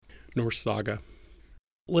Norse Saga.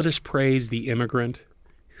 Let us praise the immigrant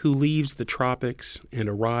who leaves the tropics and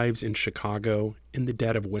arrives in Chicago in the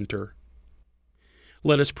dead of winter.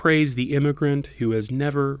 Let us praise the immigrant who has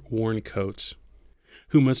never worn coats,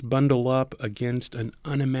 who must bundle up against an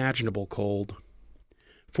unimaginable cold,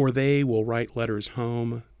 for they will write letters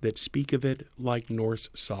home that speak of it like Norse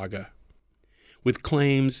Saga, with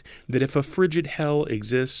claims that if a frigid hell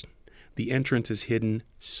exists, the entrance is hidden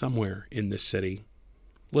somewhere in the city.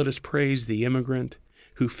 Let us praise the immigrant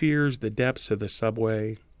who fears the depths of the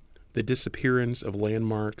subway, the disappearance of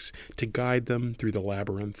landmarks to guide them through the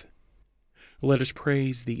labyrinth. Let us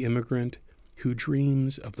praise the immigrant who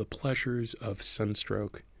dreams of the pleasures of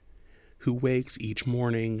sunstroke, who wakes each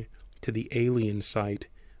morning to the alien sight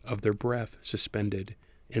of their breath suspended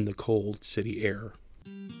in the cold city air.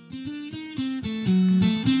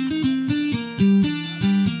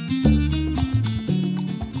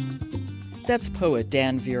 That's poet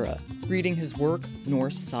Dan Vera, reading his work,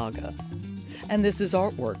 Norse Saga. And this is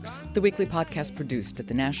Artworks, the weekly podcast produced at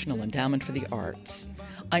the National Endowment for the Arts.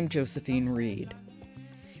 I'm Josephine Reed.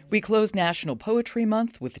 We close National Poetry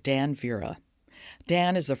Month with Dan Vera.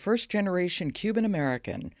 Dan is a first-generation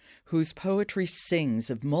Cuban-American whose poetry sings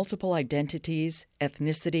of multiple identities,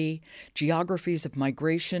 ethnicity, geographies of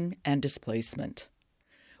migration, and displacement.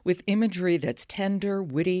 With imagery that's tender,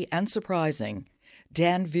 witty, and surprising,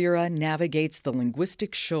 Dan Vera navigates the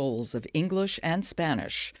linguistic shoals of English and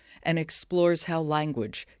Spanish and explores how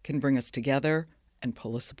language can bring us together and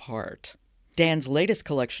pull us apart. Dan's latest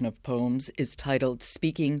collection of poems is titled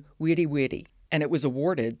Speaking Wiri Wiri, and it was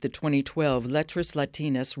awarded the 2012 Letras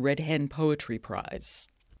Latinas Red Hen Poetry Prize.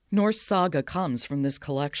 Norse Saga comes from this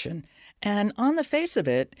collection, and on the face of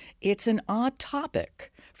it, it's an odd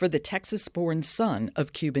topic for the Texas-born son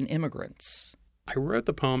of Cuban immigrants. I wrote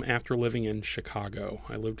the poem after living in Chicago.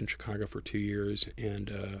 I lived in Chicago for 2 years,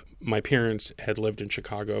 and my parents had lived in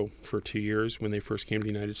Chicago for 2 years when they first came to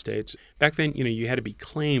the United States. Back then, you had to be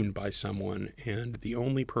claimed by someone, and the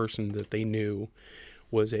only person that they knew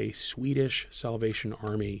was a Swedish Salvation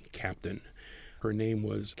Army captain. Her name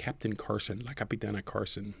was Captain Carson, La Capitana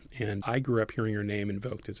Carson, and I grew up hearing her name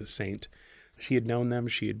invoked as a saint. She had known them.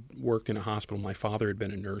 She had worked in a hospital. My father had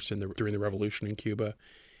been a nurse during the revolution in Cuba.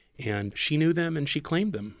 And she knew them and she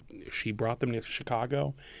claimed them. She brought them to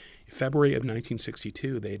Chicago. In February of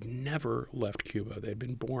 1962, they had never left Cuba. They had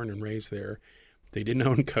been born and raised there. They didn't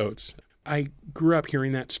own coats. I grew up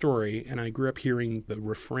hearing that story, and I grew up hearing the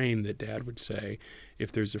refrain that Dad would say,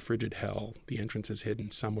 if there's a frigid hell, the entrance is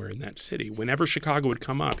hidden somewhere in that city. Whenever Chicago would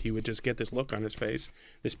come up, he would just get this look on his face,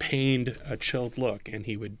 this pained, chilled look, and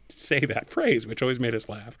he would say that phrase, which always made us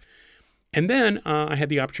laugh. And then I had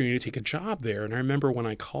the opportunity to take a job there. And I remember when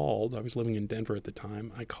I called, I was living in Denver at the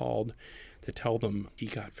time, I called to tell them. He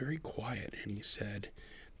got very quiet and he said,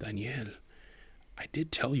 Daniel, I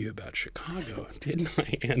did tell you about Chicago, didn't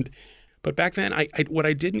I? But back then, what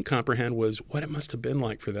I didn't comprehend was what it must have been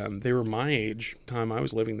like for them. They were my age, the time I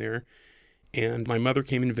was living there. And my mother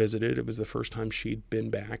came and visited. It was the first time she'd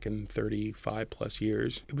been back in 35 plus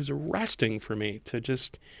years. It was arresting for me to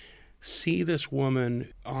just see this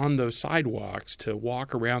woman on those sidewalks, to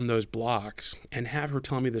walk around those blocks and have her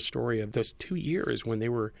tell me the story of those 2 years when they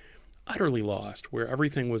were utterly lost, where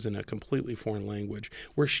everything was in a completely foreign language,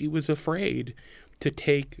 where she was afraid to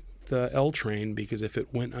take the L train because if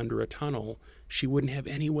it went under a tunnel, she wouldn't have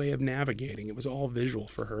any way of navigating. It was all visual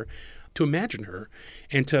for her. To imagine her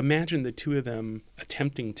and to imagine the two of them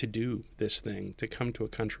attempting to do this thing, to come to a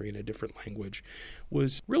country in a different language,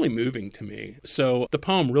 was really moving to me. So the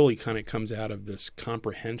poem really kind of comes out of this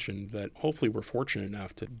comprehension that hopefully we're fortunate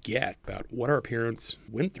enough to get about what our parents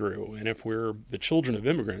went through, and if we're the children of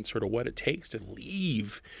immigrants, sort of what it takes to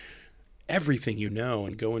leave everything you know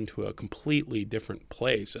and go into a completely different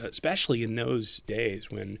place, especially in those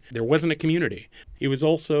days when there wasn't a community. It was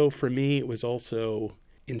also, for me, it was also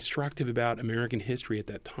instructive about American history at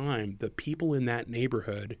that time. The people in that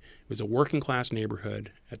neighborhood, it was a working class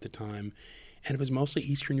neighborhood at the time, and it was mostly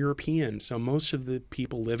Eastern European. So most of the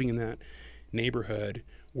people living in that neighborhood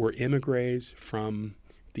were immigrants from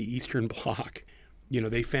the Eastern Bloc.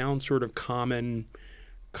 They found sort of common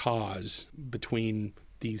cause between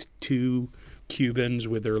these two Cubans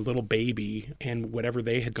with their little baby and whatever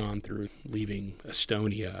they had gone through leaving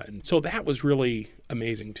Estonia. And so that was really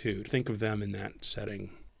amazing, too, to think of them in that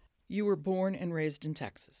setting. You were born and raised in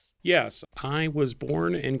Texas. Yes, I was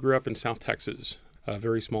born and grew up in South Texas, a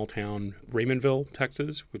very small town, Raymondville,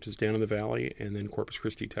 Texas, which is down in the valley, and then Corpus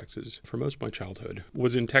Christi, Texas, for most of my childhood.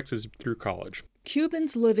 Was in Texas through college.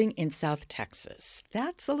 Cubans living in South Texas.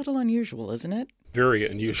 That's a little unusual, isn't it? Very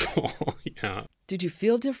unusual, yeah. Did you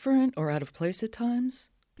feel different or out of place at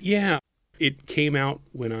times? Yeah, it came out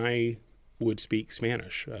when I would speak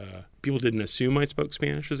Spanish. People didn't assume I spoke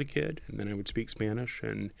Spanish as a kid, and then I would speak Spanish,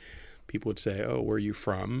 and people would say, "Oh, where are you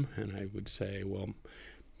from?" And I would say, "Well,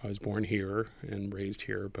 I was born here and raised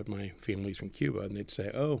here, but my family's from Cuba." And they'd say,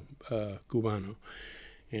 "Oh, cubano."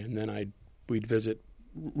 And then we'd visit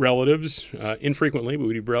relatives, infrequently, but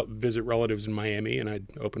we'd visit relatives in Miami, and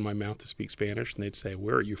I'd open my mouth to speak Spanish, and they'd say,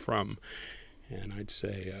 "Where are you from?" And I'd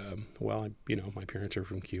say, "Well, my parents are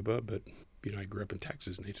from Cuba, but I grew up in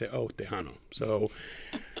Texas." And they'd say, "Oh, Tejano." So,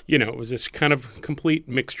 it was this kind of complete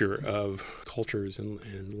mixture of cultures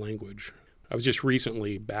and language. I was just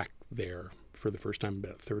recently back there for the first time in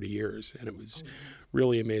about 30 years, and it was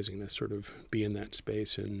really amazing to sort of be in that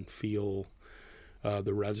space and feel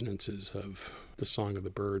the resonances of the song of the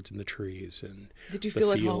birds and the trees. And did you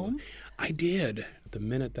feel at home? I did. The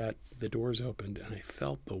minute that the doors opened, and I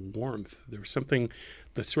felt the warmth. There was something,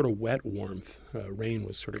 the sort of wet warmth. Rain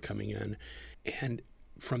was sort of coming in. And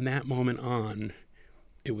from that moment on,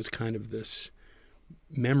 it was kind of this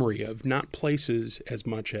memory of not places as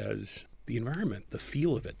much as the environment, the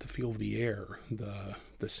feel of it, the feel of the air,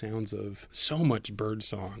 the sounds of so much bird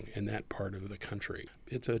song in that part of the country.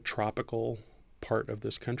 It's a tropical part of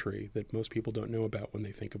this country that most people don't know about when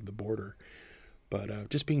they think of the border. But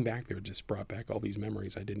just being back there just brought back all these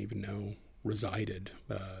memories I didn't even know resided,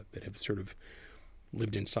 that have sort of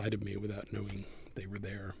lived inside of me without knowing they were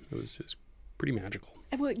there. It was just pretty magical.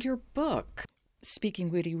 And well, your book, Speaking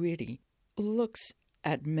Wiri Wiri, looks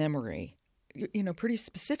at memory. Pretty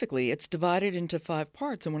specifically, it's divided into 5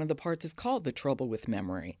 parts, and one of the parts is called The Trouble with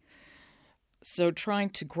Memory. So trying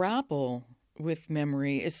to grapple with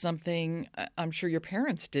memory is something I'm sure your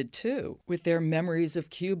parents did too, with their memories of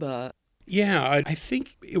Cuba. Yeah, I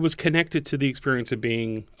think it was connected to the experience of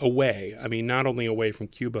being away. I mean, not only away from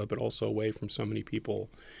Cuba, but also away from so many people.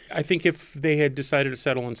 I think if they had decided to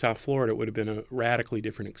settle in South Florida, it would have been a radically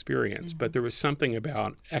different experience. Mm-hmm. But there was something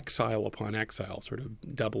about exile upon exile, sort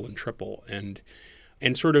of double and triple, and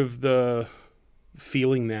sort of the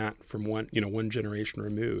feeling that from one generation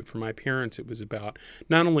removed. For my parents, it was about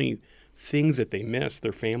not only things that they missed,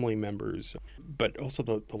 their family members, but also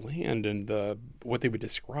the land and what they would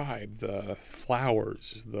describe, the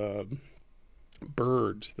flowers, the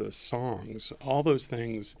birds, the songs, all those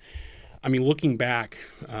things. I mean, looking back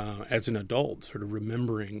as an adult, sort of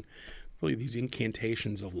remembering really these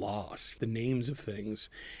incantations of loss, the names of things.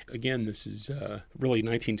 Again, this is really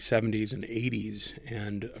 1970s and 80s.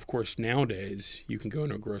 And of course, nowadays, you can go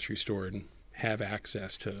into a grocery store and have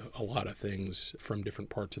access to a lot of things from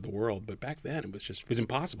different parts of the world. But back then, it was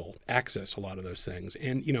impossible to access a lot of those things.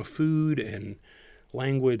 And, food and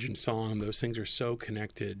language and song, those things are so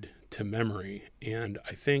connected to memory. And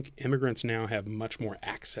I think immigrants now have much more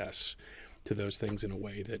access to those things in a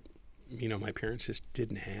way that, my parents just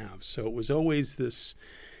didn't have. So it was always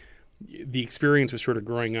the experience of sort of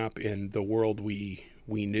growing up in the world we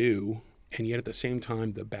knew, and yet at the same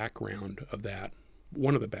time, the background of that.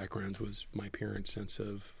 One of the backgrounds was my parents' sense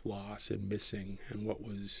of loss and missing and what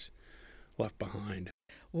was left behind.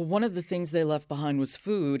 Well, one of the things they left behind was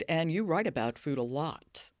food, and you write about food a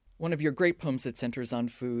lot. One of your great poems that centers on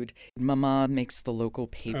food, Mama Makes the Local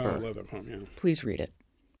Paper. Oh, I love that poem, yeah. Please read it.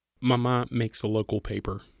 Mama makes the local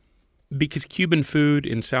paper. Because Cuban food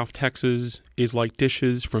in South Texas is like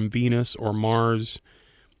dishes from Venus or Mars,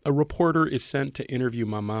 a reporter is sent to interview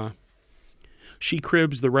Mama. She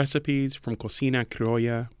cribs the recipes from Cocina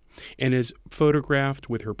Criolla and is photographed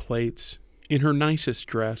with her plates, in her nicest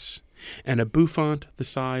dress, and a bouffant the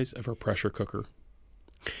size of her pressure cooker.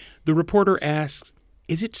 The reporter asks,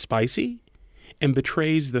 "Is it spicy?" and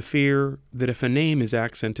betrays the fear that if a name is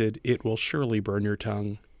accented, it will surely burn your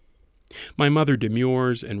tongue. My mother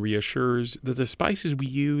demurs and reassures that the spices we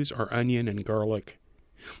use are onion and garlic,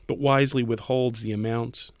 but wisely withholds the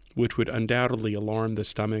amounts, which would undoubtedly alarm the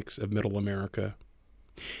stomachs of Middle America.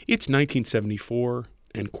 It's 1974,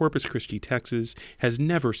 and Corpus Christi, Texas, has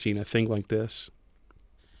never seen a thing like this.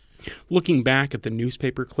 Looking back at the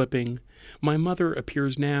newspaper clipping, my mother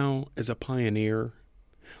appears now as a pioneer.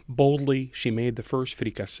 Boldly, she made the first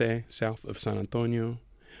fricassé south of San Antonio,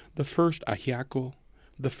 the first ajiaco,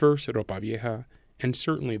 the first ropa vieja, and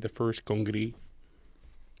certainly the first congri.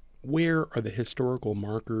 Where are the historical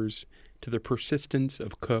markers to the persistence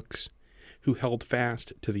of cooks who held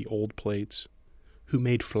fast to the old plates, who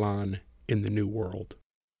made flan in the New World?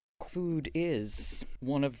 Food is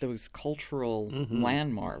one of those cultural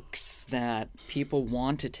landmarks that people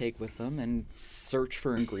want to take with them and search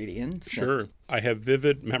for ingredients. Sure. I have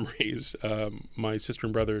vivid memories. My sister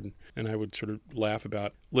and brother and I would sort of laugh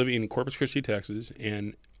about living in Corpus Christi, Texas,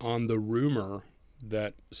 and on the rumor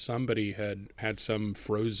that somebody had some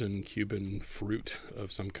frozen Cuban fruit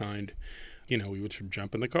of some kind. You know, we would sort of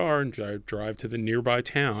jump in the car and drive to the nearby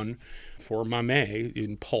town for mamey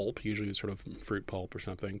in pulp, usually sort of fruit pulp or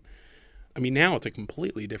something. I mean, now it's a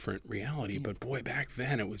completely different reality, but boy, back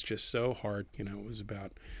then it was just so hard. You know, it was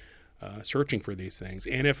about searching for these things.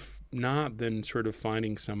 And if not, then sort of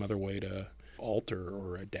finding some other way to alter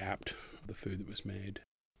or adapt the food that was made.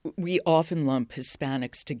 We often lump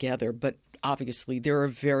Hispanics together, but obviously there are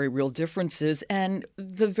very real differences, and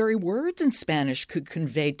the very words in Spanish could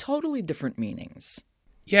convey totally different meanings.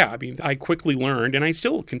 Yeah, I mean, I quickly learned, and I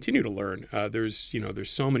still continue to learn. There's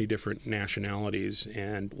so many different nationalities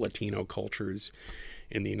and Latino cultures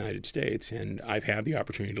in the United States, and I've had the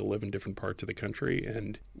opportunity to live in different parts of the country,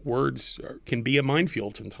 and words can be a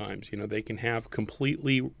minefield sometimes. You know, they can have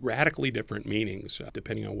completely, radically different meanings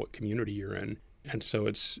depending on what community you're in. And so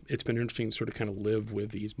it's been interesting to sort of kind of live with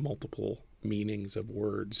these multiple meanings of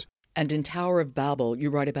words. And in Tower of Babel, you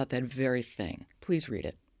write about that very thing. Please read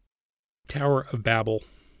it. Tower of Babel.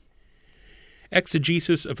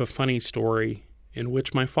 Exegesis of a funny story in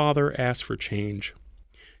which my father asked for change.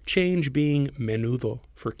 Change being menudo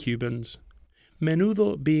for Cubans,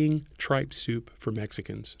 menudo being tripe soup for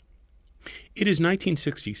Mexicans. It is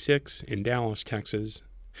 1966 in Dallas, Texas.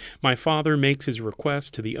 My father makes his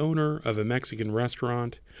request to the owner of a Mexican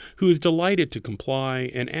restaurant, who is delighted to comply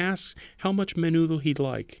and asks how much menudo he'd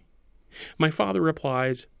like. My father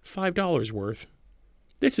replies, $5 worth.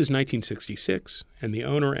 This is 1966, and the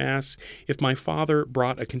owner asks if my father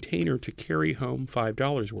brought a container to carry home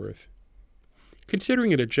 $5 worth.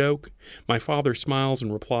 Considering it a joke, my father smiles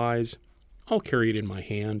and replies, I'll carry it in my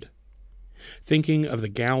hand. Thinking of the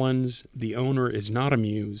gallons, the owner is not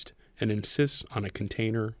amused and insists on a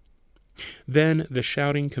container. Then the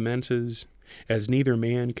shouting commences, as neither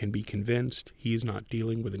man can be convinced he is not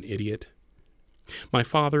dealing with an idiot. My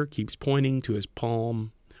father keeps pointing to his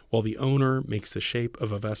palm, while the owner makes the shape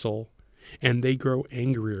of a vessel, and they grow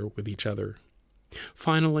angrier with each other.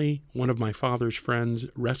 Finally, one of my father's friends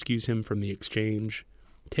rescues him from the exchange,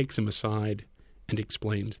 takes him aside, and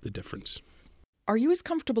explains the difference. Are you as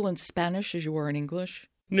comfortable in Spanish as you are in English?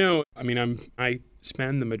 No, I mean, I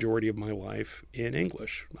spend the majority of my life in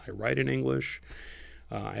English. I write in English.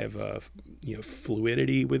 I have a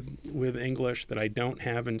fluidity with English that I don't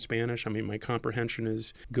have in Spanish. I mean, my comprehension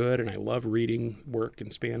is good, and I love reading work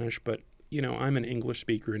in Spanish. But I'm an English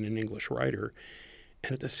speaker and an English writer,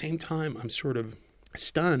 and at the same time, I'm sort of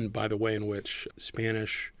stunned by the way in which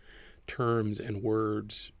Spanish terms and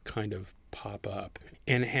words kind of pop up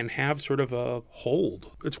and have sort of a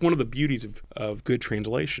hold. It's one of the beauties of good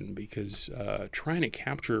translation, because trying to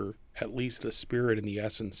capture at least the spirit and the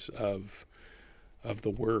essence of the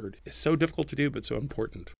word is so difficult to do, but so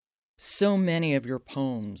important. So many of your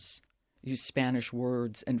poems use Spanish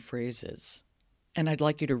words and phrases. And I'd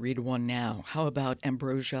like you to read one now. How about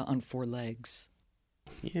Ambrosia on Four Legs?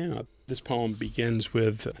 Yeah, this poem begins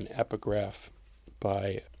with an epigraph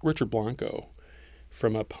by Richard Blanco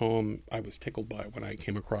from a poem I was tickled by when I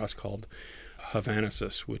came across called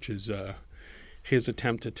Havanasis, which is his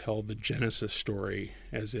attempt to tell the Genesis story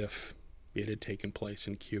as if it had taken place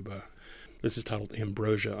in Cuba. This is titled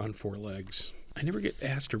Ambrosia on Four Legs. I never get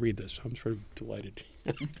asked to read this, so I'm sort of delighted.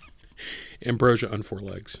 Ambrosia on Four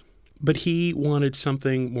Legs. But he wanted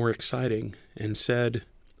something more exciting and said,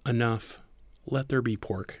 enough, let there be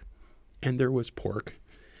pork. And there was pork,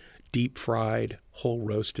 deep fried, whole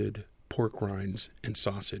roasted, pork rinds and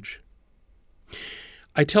sausage.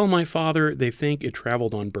 I tell my father they think it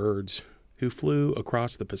traveled on birds, who flew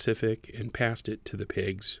across the Pacific and passed it to the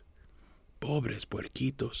pigs. Pobres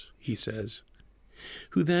puerquitos, he says,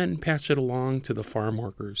 who then passed it along to the farm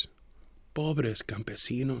workers. Pobres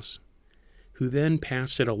campesinos, who then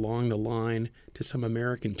passed it along the line to some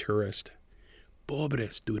American tourist.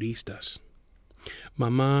 Pobres turistas.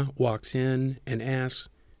 Mama walks in and asks,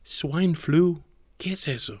 swine flu, ¿qué es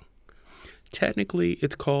eso? Technically,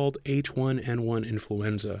 it's called H1N1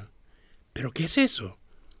 influenza. Pero ¿qué es eso?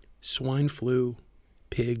 Swine flu,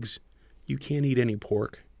 pigs, you can't eat any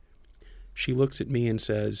pork. She looks at me and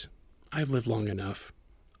says, I've lived long enough.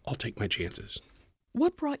 I'll take my chances.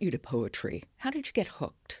 What brought you to poetry? How did you get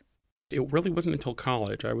hooked? It really wasn't until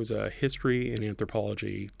college. I was a history and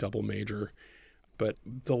anthropology double major. But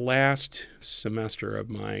the last semester of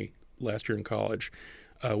my last year in college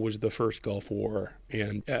was the first Gulf War.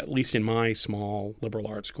 And at least in my small liberal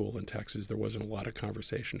arts school in Texas, there wasn't a lot of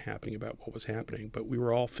conversation happening about what was happening. But we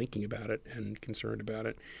were all thinking about it and concerned about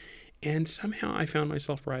it. And somehow I found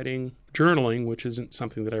myself writing journaling, which isn't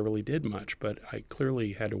something that I really did much, but I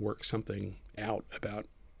clearly had to work something out about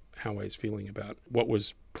how I was feeling about what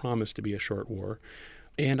was promised to be a short war.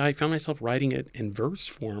 And I found myself writing it in verse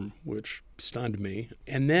form, which stunned me.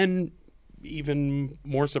 And then, even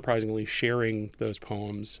more surprisingly, sharing those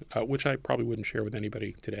poems, which I probably wouldn't share with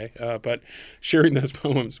anybody today, but sharing those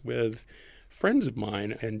poems with friends of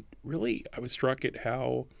mine. And really, I was struck at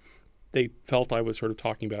how they felt I was sort of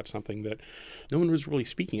talking about something that no one was really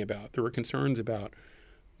speaking about. There were concerns about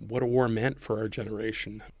what a war meant for our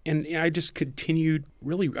generation. And I just continued,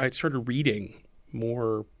 I started reading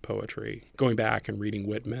more poetry, going back and reading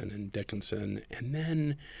Whitman and Dickinson. And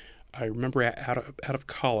then I remember out of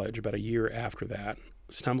college, about a year after that,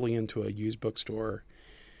 stumbling into a used bookstore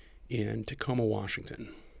in Tacoma,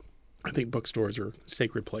 Washington. I think bookstores are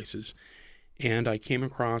sacred places. And I came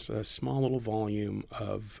across a small little volume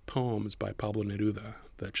of poems by Pablo Neruda,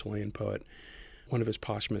 the Chilean poet, one of his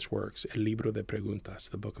posthumous works, El Libro de Preguntas,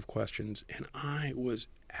 the Book of Questions. And I was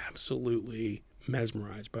absolutely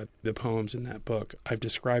mesmerized by the poems in that book. I've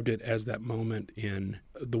described it as that moment in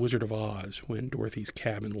The Wizard of Oz when Dorothy's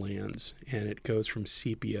cabin lands and it goes from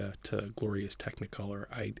sepia to glorious technicolor.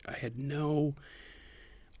 I had no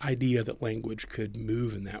idea that language could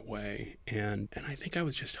move in that way. And I think I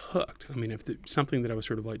was just hooked. I mean, if something that I was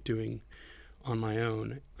sort of like doing on my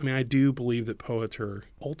own. I mean, I do believe that poets are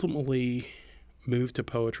ultimately moved to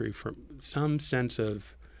poetry from some sense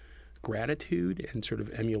of gratitude and sort of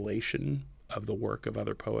emulation of the work of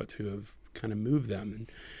other poets who have kind of moved them.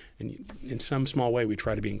 And in some small way, we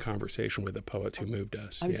try to be in conversation with the poets who moved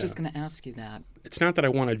us. I was just going to ask you that. It's not that I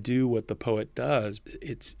want to do what the poet does.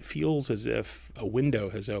 It feels as if a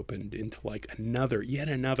window has opened into like yet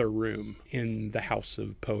another room in the house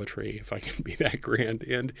of poetry, if I can be that grand.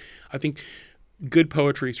 And I think good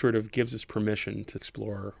poetry sort of gives us permission to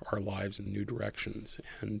explore our lives in new directions.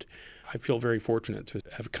 And I feel very fortunate to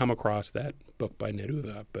have come across that book by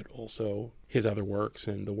Neruda, but also his other works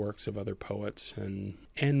and the works of other poets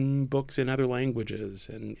and books in other languages.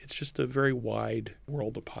 And it's just a very wide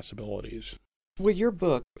world of possibilities. Well, your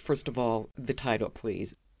book, first of all, the title,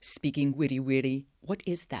 please, Speaking Wiri Wiri, what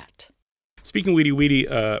is that? Speaking Wiri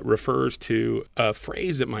Wiri refers to a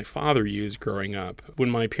phrase that my father used growing up. When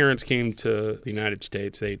my parents came to the United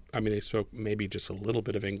States, they spoke maybe just a little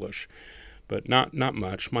bit of English, but not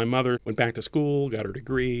much. My mother went back to school, got her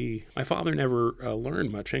degree. My father never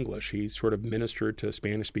learned much English. He sort of ministered to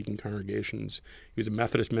Spanish-speaking congregations. He was a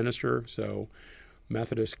Methodist minister, so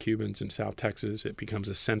Methodist Cubans in South Texas, it becomes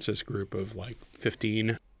a census group of like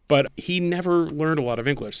 15. But he never learned a lot of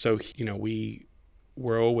English, so we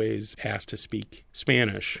were always asked to speak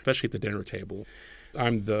Spanish, especially at the dinner table.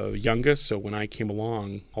 I'm the youngest, so when I came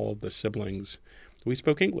along, all of the siblings, we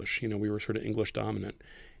spoke English. We were sort of English dominant.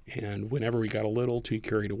 And whenever we got a little too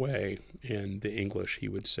carried away in the English, he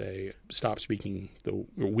would say, stop speaking the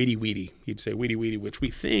Wiri Wiri. He'd say Wiri Wiri, which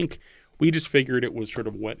we just figured it was sort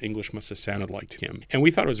of what English must have sounded like to him. And we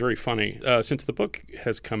thought it was very funny. Since the book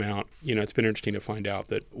has come out, it's been interesting to find out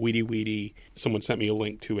that Wiri Wiri, someone sent me a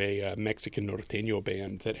link to a Mexican norteño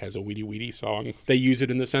band that has a Wiri Wiri song. They use it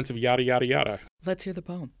in the sense of yada, yada, yada. Let's hear the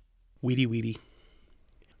poem. Wiri Wiri.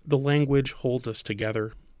 The language holds us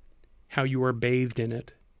together, how you are bathed in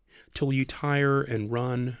it, till you tire and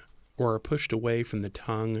run or are pushed away from the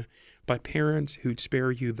tongue by parents who'd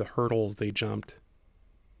spare you the hurdles they jumped.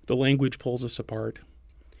 The language pulls us apart,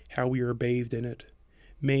 how we are bathed in it,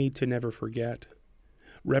 made to never forget,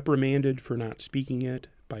 reprimanded for not speaking it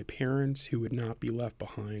by parents who would not be left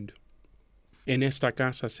behind. En esta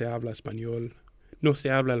casa se habla español, no se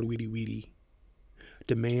habla el wiri wiri.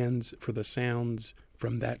 Demands for the sounds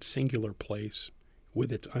from that singular place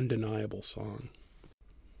with its undeniable song.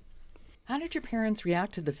 How did your parents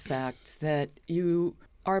react to the fact that you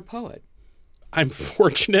are a poet? I'm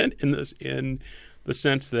fortunate in the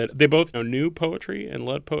sense that they both knew poetry and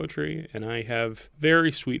loved poetry, and I have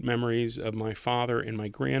very sweet memories of my father and my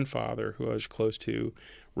grandfather, who I was close to,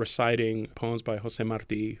 reciting poems by José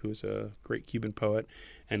Martí, who's a great Cuban poet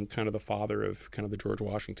and kind of the father of kind of the George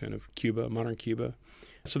Washington of Cuba, modern Cuba.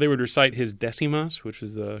 So they would recite his decimas, which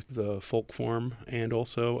is the folk form, and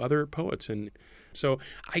also other poets. And so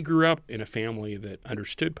I grew up in a family that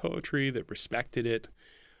understood poetry, that respected it.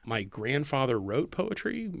 My grandfather wrote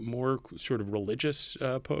poetry, more sort of religious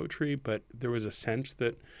poetry, but there was a sense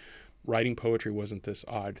that writing poetry wasn't this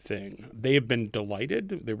odd thing. They have been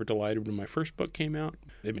delighted. They were delighted when my first book came out.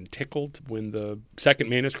 They've been tickled when the second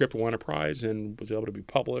manuscript won a prize and was able to be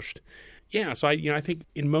published. Yeah, so I think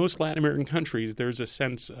in most Latin American countries, there's a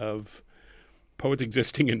sense of poets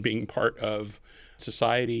existing and being part of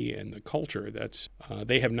society and the culture that's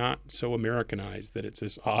they have not so Americanized that it's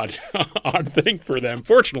this odd odd thing for them.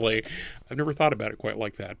 Fortunately, I've never thought about it quite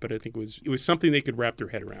like that, but I think it was something they could wrap their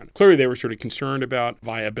head around. Clearly, they were sort of concerned about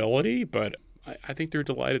viability, but I think they're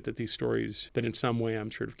delighted that these stories, that in some way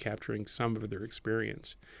I'm sort of capturing some of their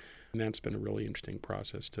experience. And that's been a really interesting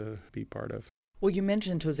process to be part of. Well, you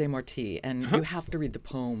mentioned Jose Marti, and you have to read the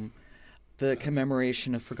poem, The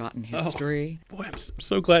Commemoration of Forgotten History. Oh, boy, I'm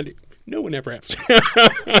so glad no one ever asked.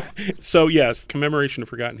 So, yes, Commemoration of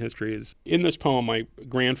Forgotten History is, in this poem, my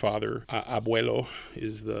grandfather, abuelo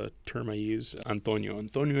is the term I use, Antonio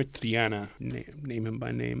Triana, name him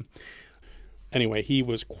by name. Anyway, he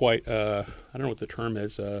was quite, I don't know what the term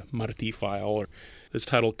is, a Marti-phile. It's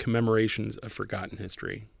titled Commemorations of Forgotten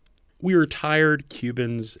History. We are tired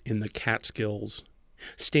Cubans in the Catskills,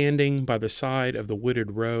 standing by the side of the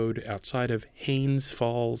wooded road outside of Haines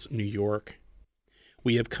Falls, New York.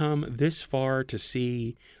 We have come this far to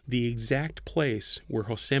see the exact place where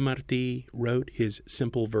José Martí wrote his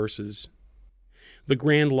simple verses. The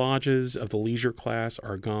grand lodges of the leisure class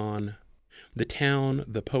are gone. The town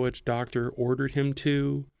the poet's doctor ordered him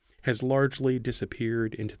to has largely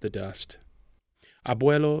disappeared into the dust.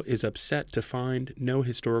 Abuelo is upset to find no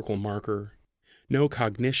historical marker, no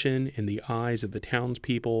cognition in the eyes of the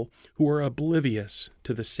townspeople who are oblivious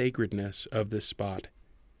to the sacredness of this spot.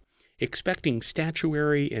 Expecting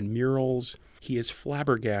statuary and murals, he is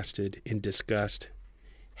flabbergasted in disgust.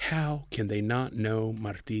 How can they not know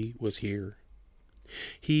Martí was here?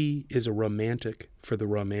 He is a romantic for the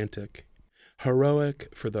romantic, heroic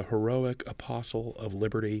for the heroic apostle of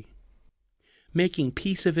liberty. Making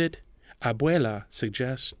peace of it, Abuela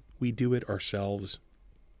suggests we do it ourselves.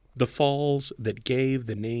 The falls that gave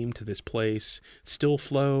the name to this place still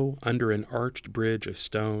flow under an arched bridge of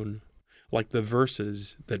stone, like the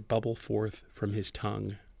verses that bubble forth from his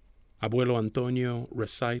tongue. Abuelo Antonio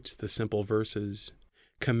recites the simple verses,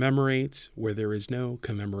 commemorates where there is no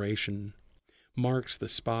commemoration, marks the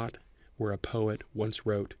spot where a poet once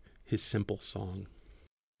wrote his simple song.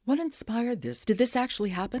 What inspired this? Did this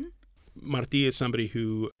actually happen? Martí is somebody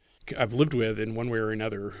who I've lived with in one way or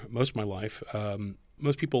another most of my life.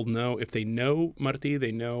 Most people know, if they know Martí,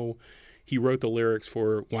 they know he wrote the lyrics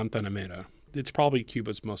for Guantanamera. It's probably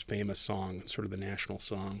Cuba's most famous song, sort of the national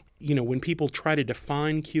song. You know, when people try to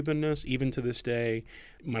define Cubanness, even to this day,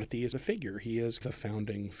 Martí is a figure. He is the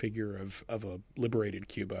founding figure of a liberated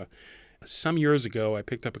Cuba. Some years ago, I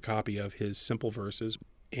picked up a copy of his simple verses,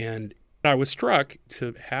 and I was struck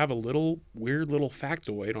to have a weird little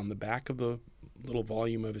factoid on the back of the little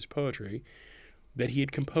volume of his poetry that he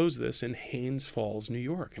had composed this in Haines Falls, New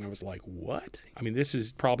York. And I was like, what? I mean, this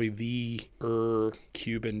is probably the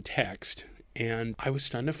Cuban text. And I was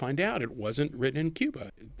stunned to find out it wasn't written in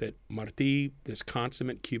Cuba, that Martí, this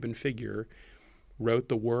consummate Cuban figure, wrote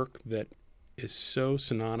the work that is so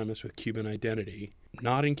synonymous with Cuban identity,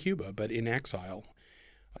 not in Cuba, but in exile.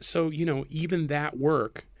 So, you know, even that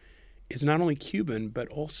work is not only Cuban, but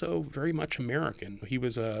also very much American. He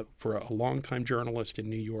was, for a long-time journalist in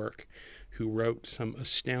New York who wrote some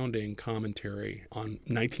astounding commentary on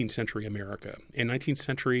 19th century America and 19th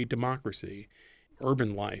century democracy,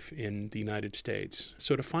 urban life in the United States.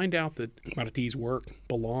 So to find out that Martí's work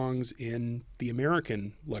belongs in the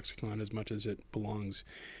American lexicon as much as it belongs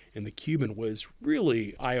in the Cuban was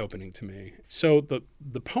really eye-opening to me. So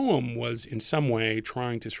the poem was in some way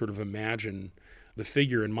trying to sort of imagine the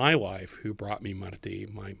figure in my life who brought me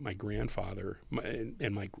Martí, my grandfather,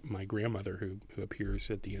 and my grandmother who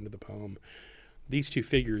appears at the end of the poem. These two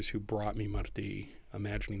figures who brought me Martí,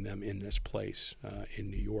 imagining them in this place in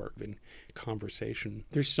New York, in conversation.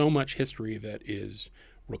 There's so much history that is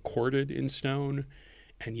recorded in stone,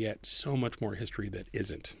 and yet so much more history that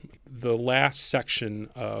isn't. The last section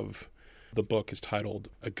of the book is titled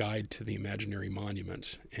A Guide to the Imaginary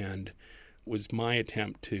Monuments, and was my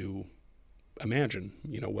attempt to imagine,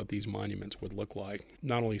 what these monuments would look like,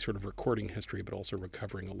 not only sort of recording history, but also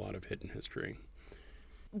recovering a lot of hidden history.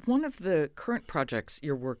 One of the current projects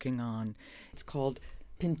you're working on, it's called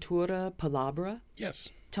Pintura Palabra. Yes.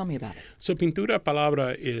 Tell me about it. So Pintura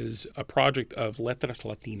Palabra is a project of Letras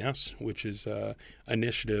Latinas, which is an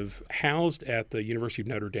initiative housed at the University of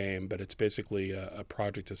Notre Dame, but it's basically a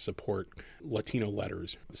project to support Latino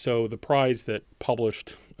letters. So the prize that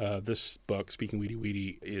published this book, Speaking Wiri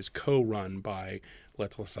Wiri, is co-run by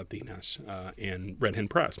Letras Latinas and Red Hen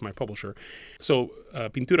Press, my publisher. So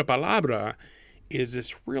Pintura Palabra is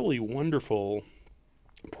this really wonderful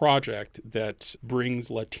project that brings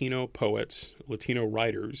Latino poets, Latino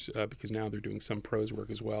writers, because now they're doing some prose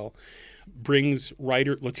work as well, brings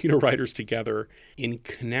Latino writers together in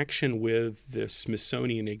connection with the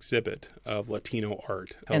Smithsonian exhibit of Latino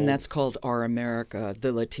art. And that's called Our America,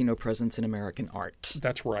 the Latino Presence in American Art.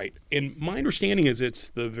 That's right. And my understanding is it's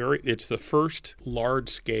the first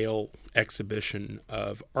large-scale exhibition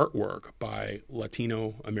of artwork by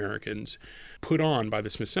Latino Americans put on by the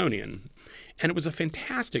Smithsonian. And it was a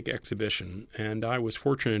fantastic exhibition, and I was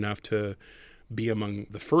fortunate enough to be among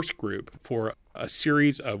the first group for a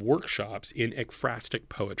series of workshops in ekphrastic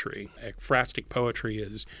poetry. Ekphrastic poetry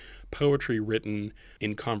is poetry written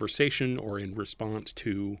in conversation or in response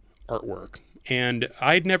to artwork. And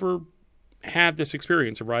I'd never had this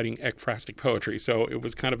experience of writing ekphrastic poetry, so it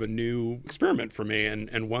was kind of a new experiment for me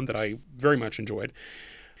and one that I very much enjoyed.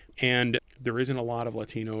 And there isn't a lot of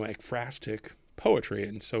Latino ekphrastic poetry,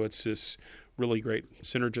 and so it's this really great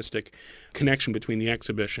synergistic connection between the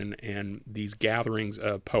exhibition and these gatherings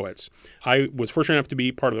of poets. I was fortunate enough to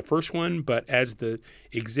be part of the first one, but as the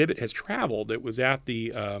exhibit has traveled, it was at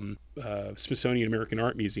the Smithsonian American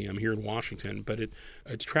Art Museum here in Washington, but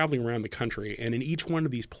it's traveling around the country. And in each one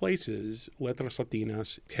of these places, Letras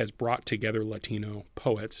Latinas has brought together Latino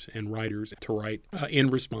poets and writers to write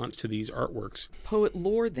in response to these artworks. Poet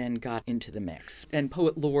Lore then got into the mix, and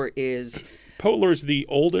Poet Lore is... Poet Lore is the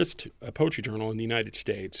oldest poetry journal in the United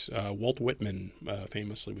States. Walt Whitman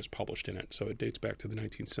famously was published in it, so it dates back to the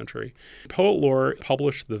 19th century. Poet Lore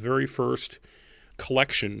published the very first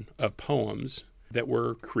collection of poems that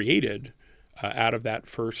were created out of that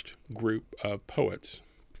first group of poets.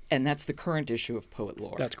 And that's the current issue of Poet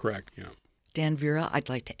Lore. That's correct, yeah. Dan Vera, I'd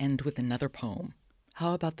like to end with another poem.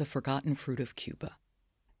 How about The Forgotten Fruit of Cuba?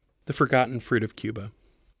 The Forgotten Fruit of Cuba.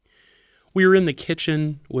 We were in the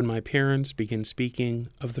kitchen when my parents began speaking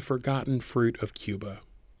of the forgotten fruit of Cuba.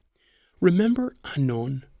 Remember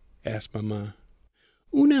anon? Asked Mama.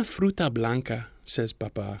 Una fruta blanca, says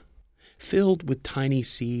Papa. Filled with tiny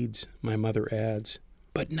seeds, my mother adds.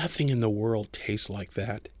 But nothing in the world tastes like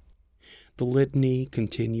that. The litany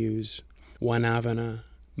continues. Guanábana,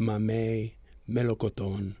 mamey,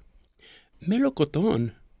 melocoton.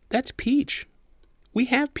 Melocoton? That's peach. We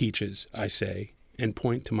have peaches, I say, and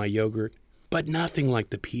point to my yogurt. But nothing like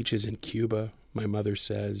the peaches in Cuba, my mother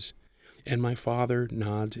says, and my father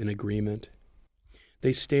nods in agreement.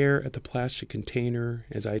 They stare at the plastic container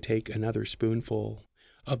as I take another spoonful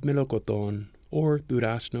of melocoton, or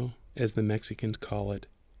durazno, as the Mexicans call it,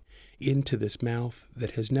 into this mouth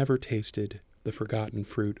that has never tasted the forgotten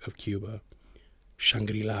fruit of Cuba.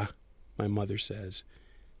 Shangri-La, my mother says.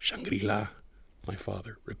 Shangri-La, my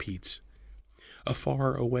father repeats. A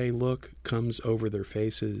far-away look comes over their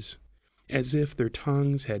faces, as if their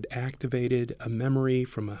tongues had activated a memory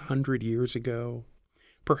from 100 years ago,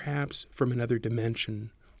 perhaps from another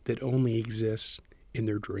dimension that only exists in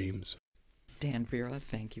their dreams. Dan Vera,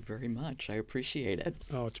 thank you very much. I appreciate it.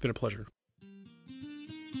 Oh, it's been a pleasure.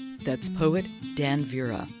 That's poet Dan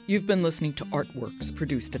Vera. You've been listening to Artworks,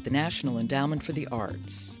 produced at the National Endowment for the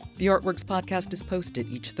Arts. The Artworks podcast is posted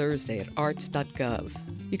each Thursday at arts.gov.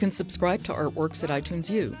 You can subscribe to Artworks at iTunes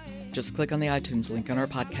U. Just click on the iTunes link on our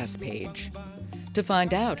podcast page. To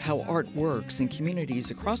find out how art works in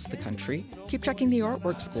communities across the country, keep checking the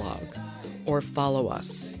Artworks blog. Or follow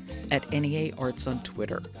us at NEA Arts on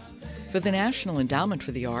Twitter. For the National Endowment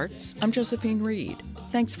for the Arts, I'm Josephine Reed.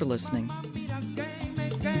 Thanks for listening.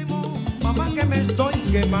 Mamá que me estoy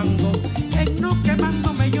quemando, no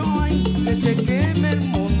quemándome yo.